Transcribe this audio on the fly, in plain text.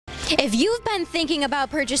If you've been thinking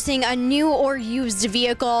about purchasing a new or used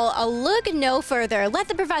vehicle, look no further. Let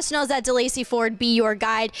the professionals at DeLacy Ford be your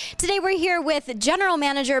guide. Today we're here with General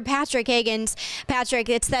Manager Patrick Higgins. Patrick,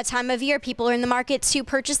 it's that time of year. People are in the market to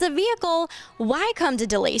purchase a vehicle. Why come to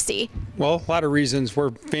DeLacy? Well, a lot of reasons.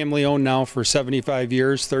 We're family owned now for 75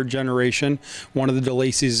 years, third generation. One of the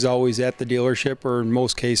DeLacy's is always at the dealership, or in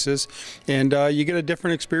most cases. And you get a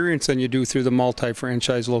different experience than you do through the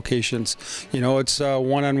multi-franchise locations. You know, it's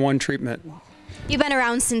one-on-one treatment. You've been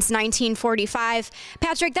around since 1945.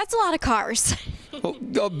 Patrick, that's a lot of cars.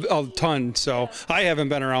 A ton. So I haven't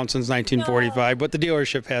been around since 1945, but the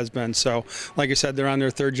dealership has been. So like I said, they're on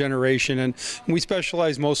their third generation, and we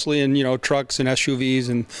specialize mostly in, you know, trucks and SUVs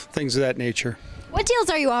and things of that nature. What deals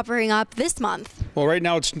are you offering up this month? Well, right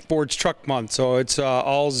now it's Ford's Truck Month, so it's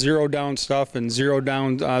all zero down stuff and zero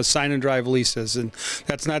down sign and drive leases. And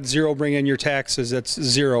that's not zero bring in your taxes, that's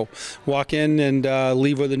zero. Walk in and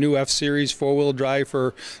leave with a new F-Series four-wheel drive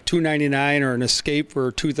for $299 or an Escape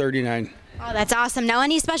for $239. Oh, that's awesome. Now,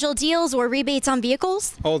 any special deals or rebates on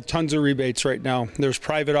vehicles? Oh, tons of rebates right now. There's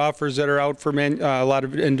private offers that are out for a lot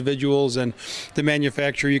of individuals, and the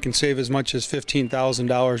manufacturer, you can save as much as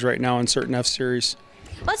 $15,000 right now on certain F-Series.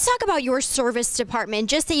 Let's talk about your service department.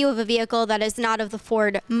 Just say you have a vehicle that is not of the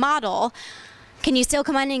Ford model. Can you still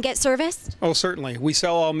come in and get serviced? Oh, certainly. We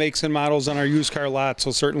sell all makes and models on our used car lot, so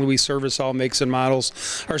certainly we service all makes and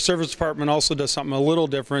models. Our service department also does something a little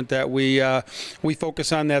different, that we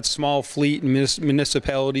focus on that small fleet and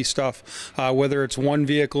municipality stuff. Whether it's one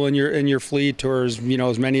vehicle in your fleet or as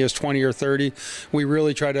many as 20 or 30, we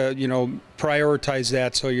really try to prioritize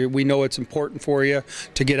that, so we know it's important for you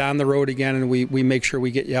to get on the road again, and we make sure we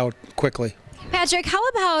get you out quickly. Patrick, how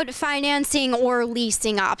about financing or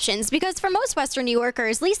leasing options? Because for most Western New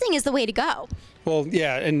Yorkers, leasing is the way to go. Well,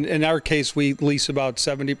 yeah, in our case, we lease about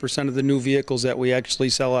 70% of the new vehicles that we actually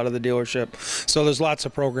sell out of the dealership. So there's lots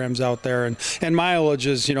of programs out there. And mileage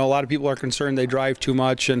is, a lot of people are concerned they drive too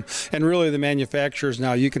much. And really the manufacturers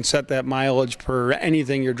now, you can set that mileage per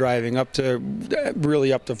anything you're driving up to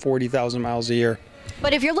really up to 40,000 miles a year.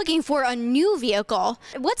 But if you're looking for a new vehicle,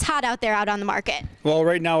 what's hot out there out on the market? Well,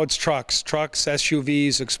 right now it's trucks,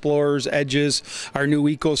 SUVs, Explorers, Edges. Our new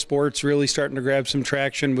EcoSport's really starting to grab some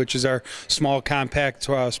traction, which is our small compact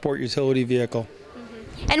sport utility vehicle.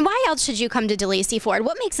 And why else should you come to DeLacy Ford?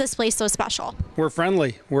 What makes this place so special? We're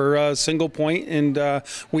friendly. We're a single point, and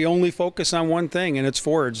we only focus on one thing, and it's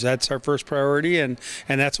Fords. That's our first priority, and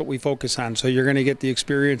that's what we focus on. So you're going to get the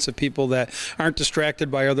experience of people that aren't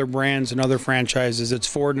distracted by other brands and other franchises. It's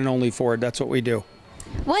Ford and only Ford. That's what we do.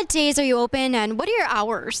 What days are you open, and what are your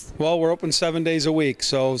hours? Well, we're open 7 days a week,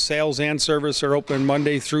 so sales and service are open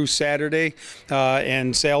Monday through Saturday,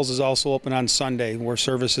 and sales is also open on Sunday, where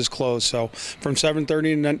service is closed. So from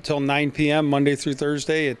 7:30 until 9 p.m. Monday through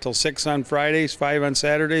Thursday, until 6 on Fridays, 5 on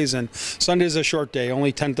Saturdays, and Sunday's a short day,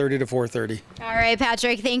 only 10:30 to 4:30. All right,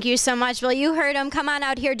 Patrick, thank you so much. Well, you heard him. Come on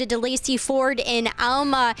out here to DeLacy Ford in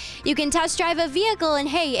Alma. You can test drive a vehicle, and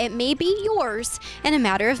hey, it may be yours in a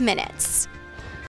matter of minutes.